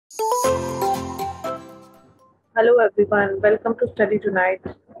Hello everyone, welcome to Study Tonight.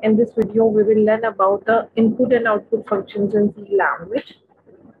 In this video, we will learn about the input and output functions in C language.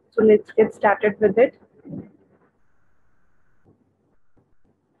 So let's get started with it.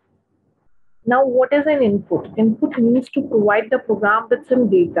 Now, what is an input? Input means to provide the program with some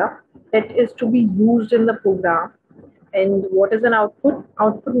data that is to be used in the program. And what is an output?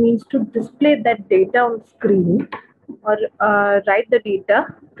 Output means to display that data on screen or write the data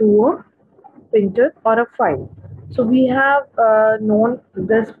to a printer or a file. So we have known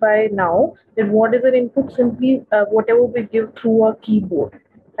this by now that what is an input? Simply whatever we give through a keyboard,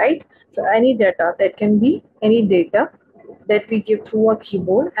 right? So any data that can be any data that we give through a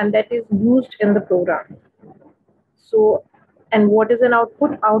keyboard and that is used in the program. So, and what is an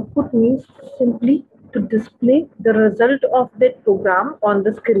output? Output means simply to display the result of that program on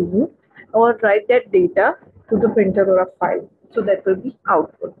the screen or write that data to the printer or a file. So that will be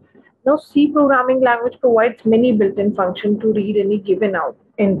output. Now, C programming language provides many built-in functions to read any given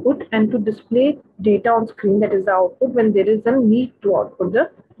input and to display data on screen, that is the output, when there is a need to output the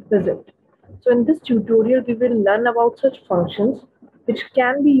result. So in this tutorial, we will learn about such functions which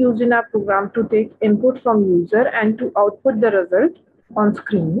can be used in our program to take input from user and to output the result on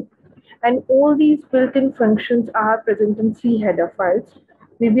screen. And all these built-in functions are present in C header files.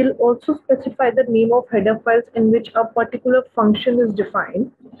 We will also specify the name of header files in which a particular function is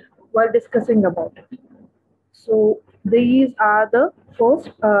defined while discussing about it. So these are the first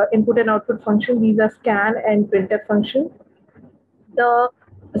input and output function. These are scan and printf function. The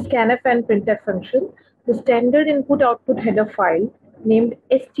scanf and printf function. The standard input-output header file named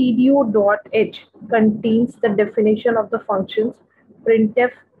stdio.h contains the definition of the functions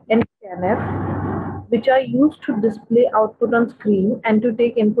printf and scanf, which are used to display output on screen and to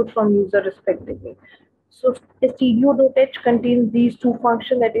take input from user respectively. So stdio.h contains these two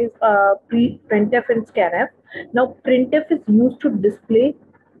functions, that is printf and scanf. Now printf is used to display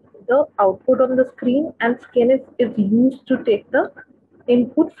the output on the screen and scanf is used to take the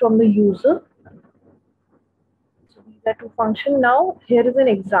input from the user. So these are two functions. Now here is an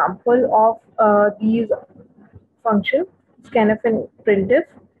example of these functions, scanf and printf.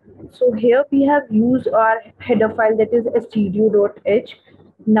 So here we have used our header file, that is stdio.h.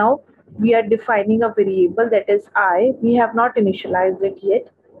 Now we are defining a variable, that is I. We have not initialized it yet.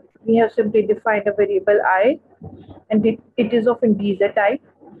 We have simply defined a variable I and it is of integer type.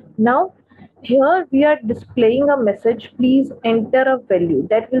 Now here we are displaying a message, please enter a value,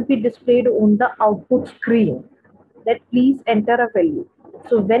 that will be displayed on the output screen, that please enter a value.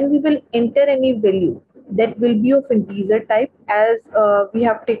 So when we will enter any value, that will be of integer type, as we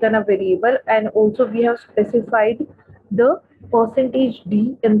have taken a variable and also we have specified the percentage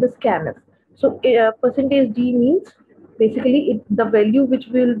 %d in the scanf. So percentage %d means basically the value which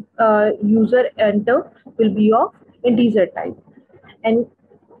will user enter will be of integer type. And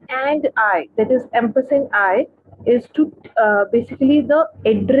I, that is ampersand I, is to basically the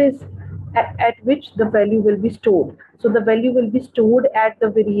address at which the value will be stored. So the value will be stored at the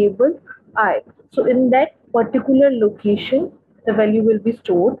variable I. So in that particular location, the value will be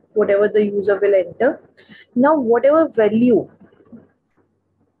stored, whatever the user will enter. Now whatever value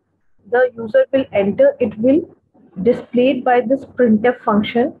the user will enter, it will displayed by this printf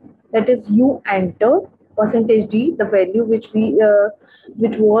function, that is you enter percentage %d, the value which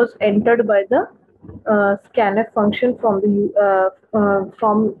was entered by the scanf function from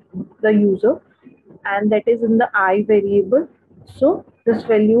the user, and that is in the I variable. So this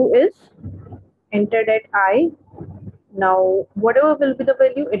value is entered at I. Now whatever will be the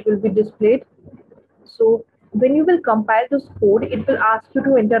value, it will be displayed. So when you will compile this code, it will ask you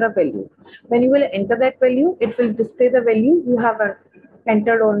to enter a value. When you will enter that value, it will display the value you have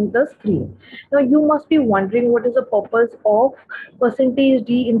entered on the screen. Now you must be wondering what is the purpose of percentage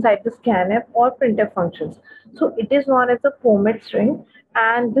 %d inside the scanf or printf functions. So it is known as a format string,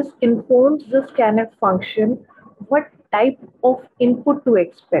 and this informs the scanf function what type of input to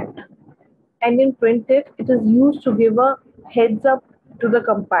expect. And in printf, it is used to give a heads up to the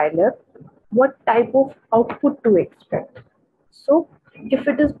compiler what type of output to expect. So if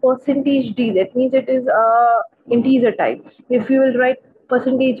it is percentage %d, that means it is a integer type. If you will write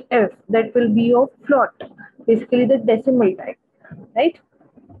percentage %f, that will be of float, basically the decimal type, right?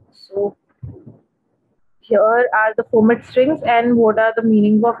 So here are the format strings and what are the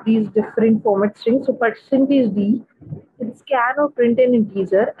meaning of these different format strings. So percentage %d, it scan or print an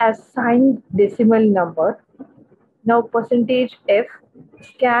integer as signed decimal number. Now percentage %f,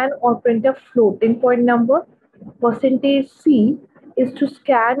 scan or print a floating point number. Percentage %c is to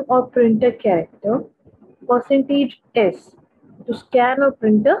scan or print a character. Percentage %s to scan or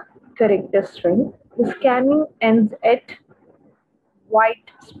print a character string. The scanning ends at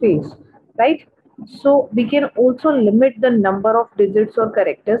white space, right? So we can also limit the number of digits or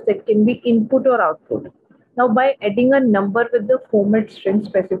characters that can be input or output. Now, by adding a number with the format string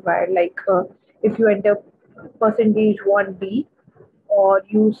specifier, like if you enter percentage 1D, or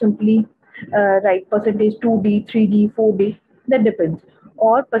you simply write percentage 2D, 3D, 4D, that depends,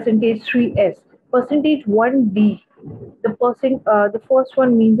 or percentage 3S. Percentage 1D, the first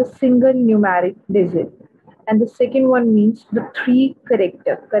one means a single numeric digit, and the second one means the three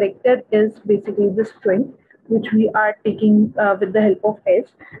character. Character is basically the string which we are taking with the help of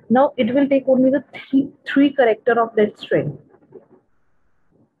S. Now it will take only the three character of that string.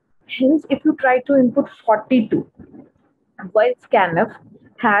 Hence, if you try to input 42, while scanf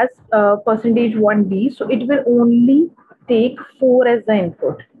has percentage 1D, so it will only take 4 as the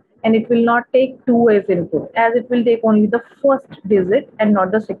input, and it will not take 2 as input, as it will take only the first digit and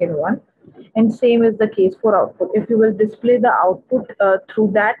not the second one. And same is the case for output. If you will display the output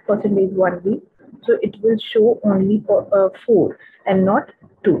through that percentage 1D, so it will show only 4 and not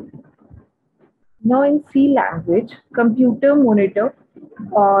 2. Now in C language, computer, monitor,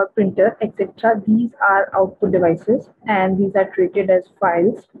 or printer, etc., these are output devices and these are treated as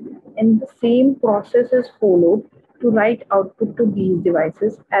files. And the same process is followed to write output to these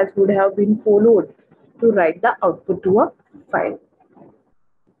devices as would have been followed to write the output to a file.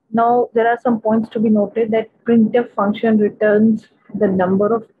 Now there are some points to be noted that printf function returns the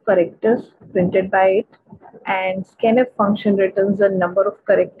number of characters printed by it, and scanf function returns the number of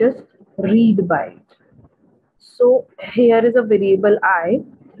characters read by it. So here is a variable I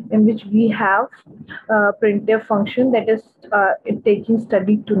in which we have printf function that is it taking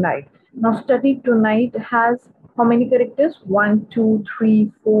study tonight. Now study tonight has how many characters? 1, 2,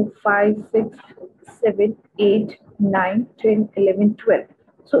 3, 4, 5, 6, 7, 8, 9, 10, 11, 12.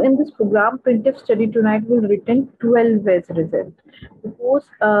 So in this program, printf study tonight will return 12 as result, because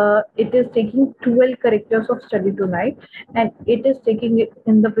it is taking 12 characters of study tonight, and it is taking it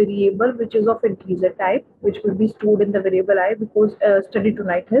in the variable which is of integer type, which will be stored in the variable I, because study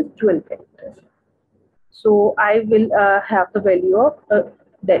tonight has 12 characters. So I will have the value of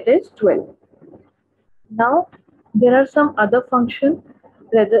that is 12. Now there are some other functions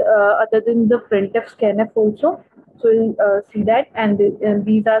other than the printf scanf also. So you'll see that, and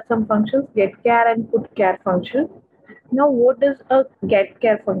these are some functions: getchar and putchar function. Now what does a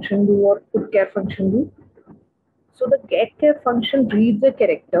getchar function do or putchar function do? So the getchar function reads a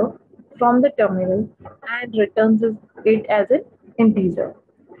character from the terminal and returns it as an integer.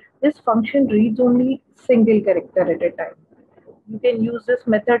 This function reads only single character at a time. You can use this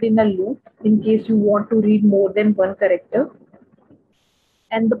method in a loop in case you want to read more than one character.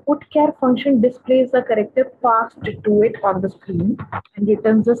 And the putchar function displays the character passed to it on the screen and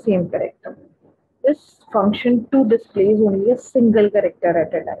returns the same character. This function too displays only a single character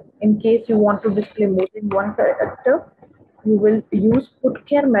at a time. In case you want to display more than one character, you will use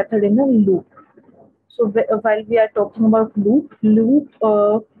putchar method in a loop. So while we are talking about loop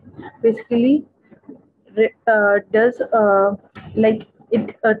basically does like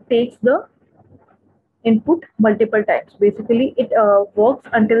it takes the input multiple times. Basically, it works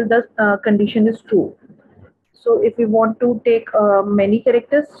until the condition is true. So if we want to take many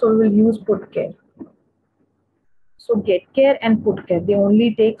characters, so we'll use putchar. So getchar and putchar, they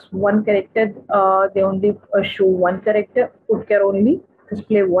only takes one character, they only show one character. Putchar only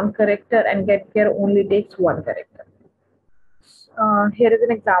display one character, and getchar only takes one character. Here is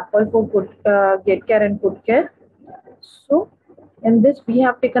an example for getchar and putchar. So in this we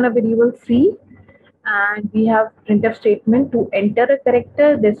have taken a variable C, and we have printf statement to enter a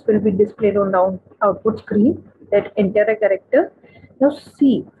character. This will be displayed on the output screen, that enter a character. Now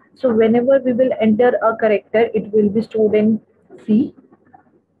C. So whenever we will enter a character, it will be stored in C,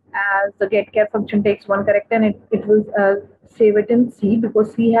 as the getchar function takes one character, and it will save it in C,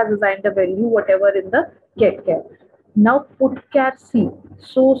 because C has assigned the value whatever in the getchar. Now putchar C.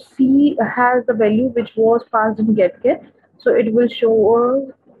 So C has the value which was passed in getchar, so it will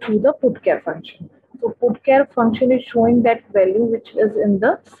show through the putchar function. So putchar function is showing that value which is in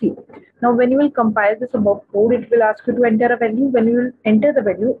the C. Now when you will compile this above code, it will ask you to enter a value. When you will enter the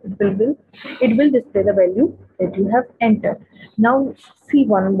value, it will display the value that you have entered. Now see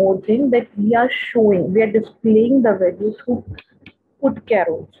one more thing, that we are displaying the value through putchar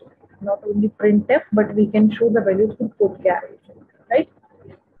also. Not only printf, but we can show the value through putchar also, right?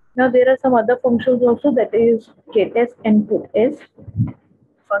 Now there are some other functions also, that is getS and putS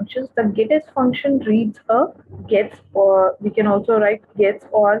functions. The getS function reads a gets, or we can also write gets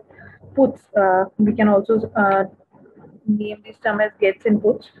or puts. We can also name this term as gets and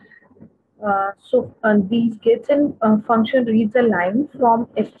puts. These gets in function reads a line from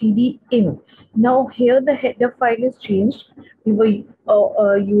std in. Now here the header file is changed. We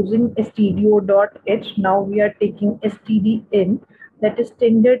were using stdio.h. Now we are taking std in, that is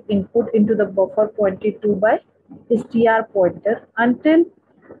standard input into the buffer pointed to by str pointer until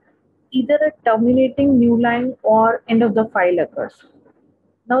either a terminating new line or end of the file occurs.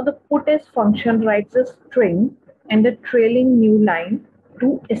 Now the putS function writes a string and a trailing new line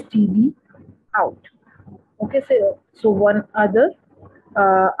to std out. Okay, so one other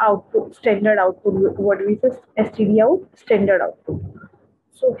output, standard output, what we say std out, standard output.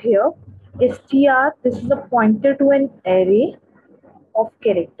 So here str, this is a pointer to an array of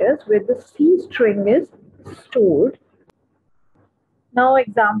characters where the C string is stored. Now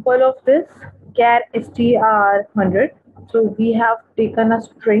example of this, char str100. So we have taken a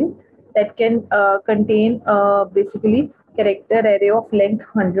string that can contain basically character array of length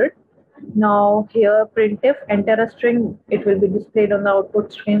 100. Now here printf, enter a string, it will be displayed on the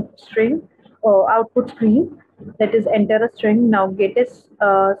output string output screen, that is enter a string. Now get a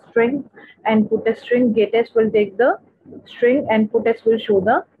string and put a string, getS will take the string and putS will show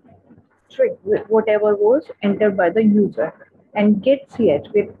the string whatever was entered by the user, and get ch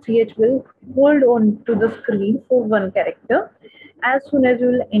will hold on to the screen for one character. As soon as you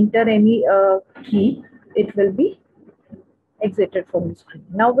will enter any key, it will be exited from the screen.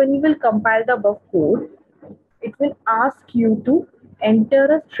 Now when you will compile the above code, it will ask you to enter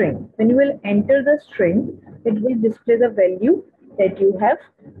a string. When you will enter the string, it will display the value that you have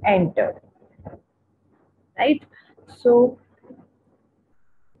entered, right? So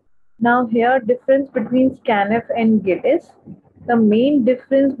now here difference between scanf and git is, the main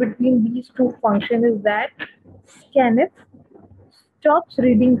difference between these two functions is that scanf stops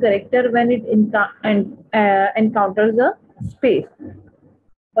reading character when it encounters a space,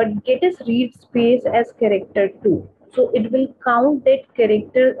 but getS reads space as character too. So it will count that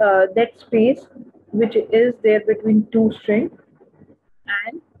character, that space which is there between two strings,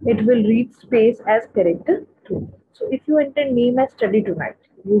 and it will read space as character too. So if you enter name as study tonight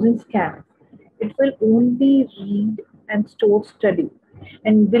using scan, it will only read and store study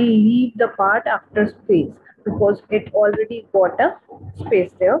and will leave the part after space because it already got a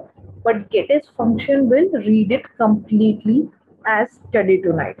space there. But getS function will read it completely as study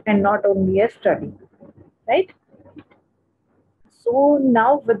tonight and not only as study, right? So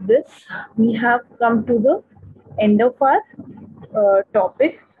now with this, we have come to the end of our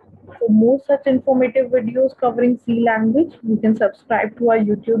topic. For more such informative videos covering C language, you can subscribe to our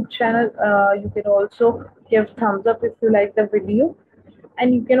YouTube channel. You can also give thumbs up if you like the video.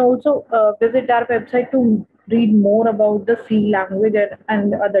 And you can also visit our website to read more about the C language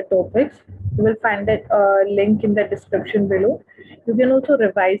and other topics. You will find that link in the description below. You can also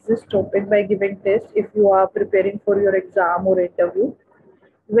revise this topic by giving tests if you are preparing for your exam or interview.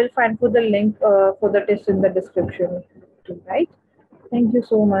 You will find for the link for the test in the description too, right? Thank you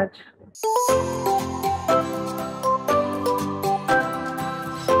so much.